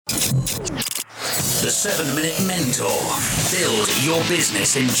The 7 Minute Mentor. Build your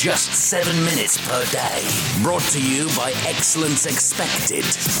business in just 7 minutes per day. Brought to you by Excellence Expected,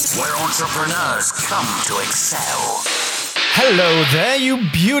 where entrepreneurs come to excel. Hello there, you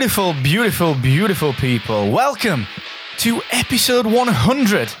beautiful, beautiful, beautiful people. Welcome to episode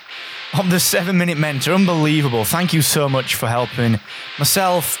 100 of the 7 Minute Mentor. Unbelievable. Thank you so much for helping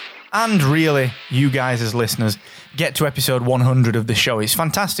myself and really you guys as listeners get to episode 100 of the show. It's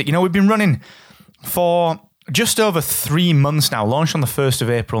fantastic. You know, we've been running for just over 3 months now, launched on the 1st of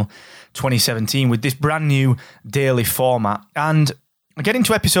April 2017 with this brand new daily format. And getting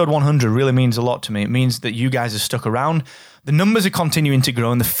to episode 100 really means a lot to me. It means that you guys are stuck around. The numbers are continuing to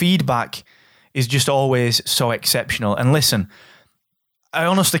grow and the feedback is just always so exceptional. And listen, I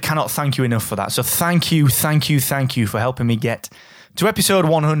honestly cannot thank you enough for that. So thank you for helping me get to episode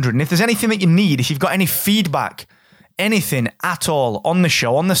 100. And if there's anything that you need, if you've got any feedback, anything at all on the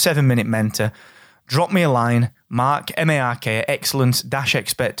show, on the 7 Minute Mentor, drop me a line, Mark, M-A-R-K, at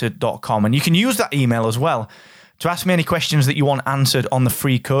excellence-expected.com. And you can use that email as well to ask me any questions that you want answered on the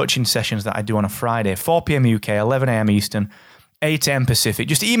free coaching sessions that I do on a Friday, 4 p.m. UK, 11 a.m. Eastern, 8 a.m. Pacific.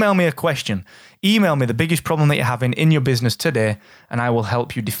 Just email me a question. Email me the biggest problem that you're having in your business today, and I will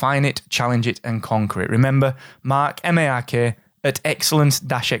help you define it, challenge it, and conquer it. Remember, Mark, M-A-R-K, at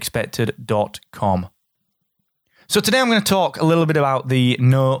excellence-expected.com. So today I'm going to talk a little bit about the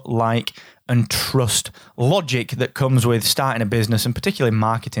know, like, and trust logic that comes with starting a business and particularly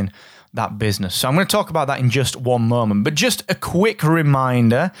marketing that business. So I'm going to talk about that in just one moment. But just a quick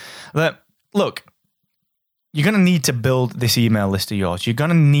reminder that, look, you're going to need to build this email list of yours. You're going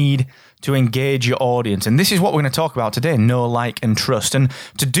to need to engage your audience. And this is what we're going to talk about today, know, like, and trust. And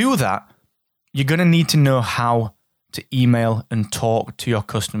to do that, you're going to need to know how to email and talk to your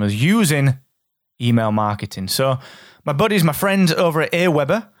customers using email marketing. So my buddies, my friends over at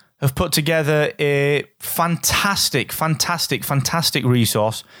Aweber have put together a fantastic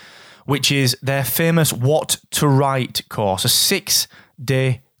resource, which is their famous What to Write course, a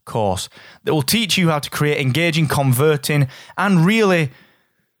 6-day course that will teach you how to create engaging, converting, and really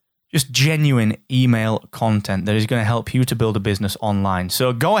just genuine email content that is going to help you to build a business online.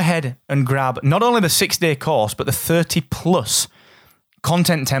 So go ahead and grab not only the 6-day course, but the 30 plus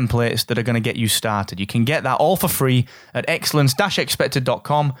content templates that are going to get you started. You can get that all for free at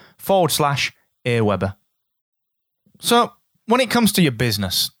excellence-expected.com/Aweber. So when it comes to your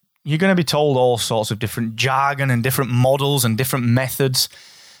business, you're going to be told all sorts of different jargon and different models and different methods.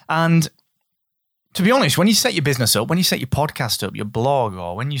 And to be honest, when you set your business up, when you set your podcast up, your blog,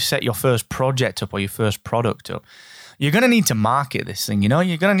 or when you set your first project up or your first product up, you're going to need to market this thing, you know?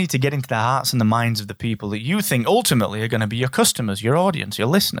 You're going to need to get into the hearts and the minds of the people that you think ultimately are going to be your customers, your audience, your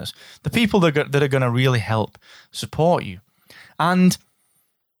listeners, the people that are going to really help support you. And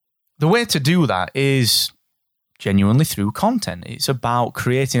the way to do that is genuinely through content. It's about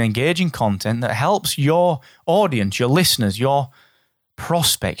creating engaging content that helps your audience, your listeners, your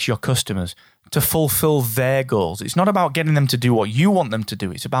prospects, your customers to fulfill their goals. It's not about getting them to do what you want them to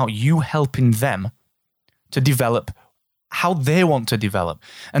do. It's about you helping them to develop how they want to develop.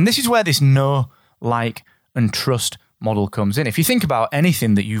 And this is where this know, like, and trust model comes in. If you think about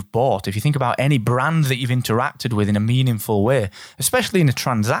anything that you've bought, if you think about any brand that you've interacted with in a meaningful way, especially in a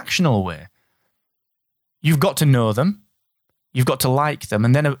transactional way, you've got to know them, you've got to like them,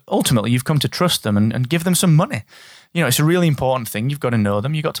 and then ultimately you've come to trust them and give them some money. You know, it's a really important thing. You've got to know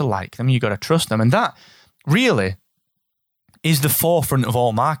them, you've got to like them, you've got to trust them. And that really is the forefront of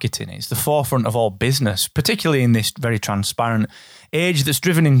all marketing. It's the forefront of all business, particularly in this very transparent age that's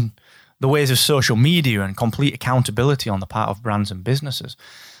driven in the ways of social media and complete accountability on the part of brands and businesses.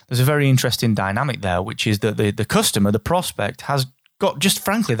 There's a very interesting dynamic there, which is that the customer, the prospect, has got just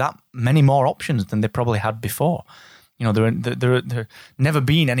frankly that many more options than they probably had before. You know, there never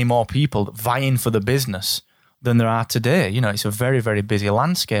been any more people vying for the business than there are today. You know, it's a very, very busy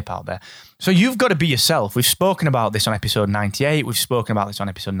landscape out there. So you've got to be yourself. We've spoken about this on episode 98. We've spoken about this on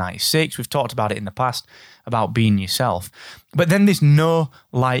episode 96. We've talked about it in the past about being yourself. But then this know,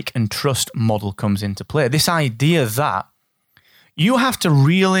 like, and trust model comes into play. This idea that you have to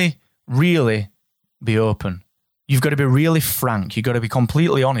really, really be open. You've got to be really frank. You've got to be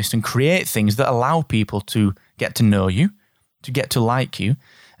completely honest and create things that allow people to get to know you, to get to like you,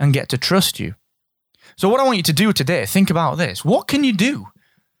 and get to trust you. So what I want you to do today, think about this. What can you do?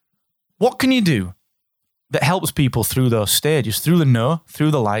 What can you do that helps people through those stages, through the know,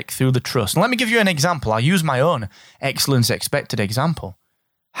 through the like, through the trust? And let me give you an example. I'll use my own Excellence Expected example.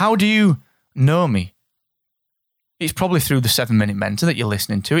 How do you know me? It's probably through the 7 Minute Mentor that you're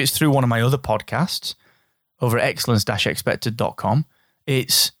listening to. It's through one of my other podcasts over at excellence-expected.com.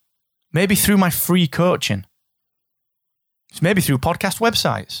 It's Maybe through my free coaching. It's maybe through podcast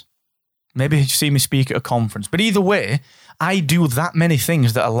websites. Maybe you see me speak at a conference. But either way, I do that many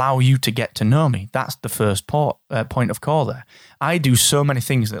things that allow you to get to know me. That's the first point of call there. I do so many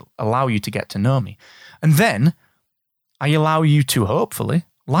things that allow you to get to know me. And then I allow you to hopefully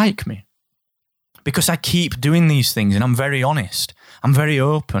like me. Because I keep doing these things and I'm very honest. I'm very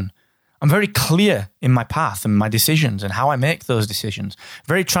open. I'm very clear in my path and my decisions and how I make those decisions.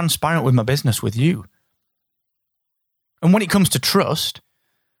 Very transparent with my business with you. And when it comes to trust,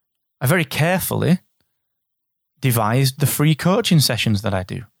 I very carefully devised the free coaching sessions that I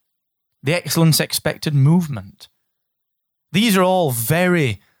do. The Excellence Expected movement. These are all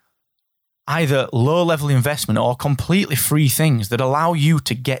very either low-level investment or completely free things that allow you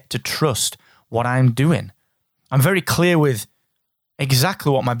to get to trust what I'm doing. I'm very clear with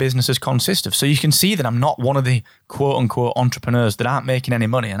exactly what my businesses consist of. So you can see that I'm not one of the quote-unquote entrepreneurs that aren't making any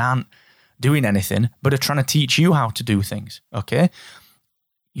money and aren't doing anything, but are trying to teach you how to do things, okay?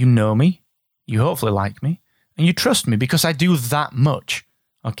 You know me, you hopefully like me, and you trust me because I do that much,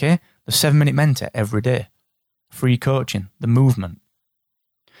 okay? The 7-Minute Mentor every day, free coaching, the movement.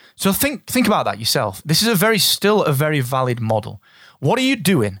 So think about that yourself. This is still a very valid model. What are you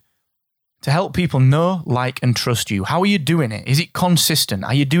doing to help people know, like, and trust you? How are you doing it? Is it consistent?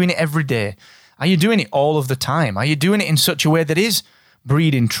 Are you doing it every day? Are you doing it all of the time? Are you doing it in such a way that is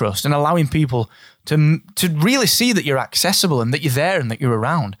breeding trust and allowing people to really see that you're accessible and that you're there and that you're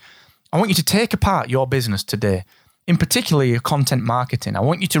around? I want you to take apart your business today, in particular your content marketing. I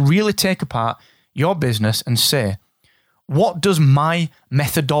want you to really take apart your business and say, what does my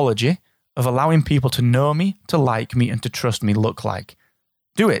methodology of allowing people to know me, to like me, and to trust me look like?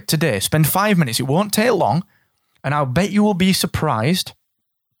 Do it today. Spend 5 minutes. It won't take long. And I'll bet you will be surprised.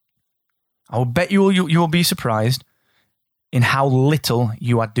 I will bet you will be surprised in how little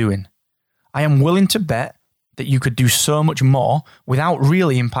you are doing. I am willing to bet that you could do so much more without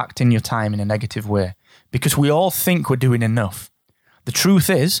really impacting your time in a negative way, because we all think we're doing enough. The truth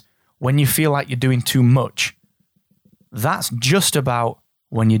is, when you feel like you're doing too much, that's just about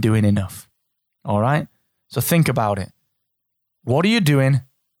when you're doing enough. All right? So think about it. What are you doing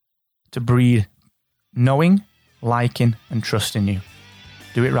to breed knowing, liking, and trusting you?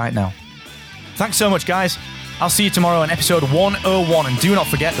 Do it right now. Thanks so much, guys. I'll see you tomorrow in episode 101. And do not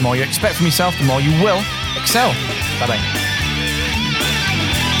forget, the more you expect from yourself, the more you will excel. Bye-bye.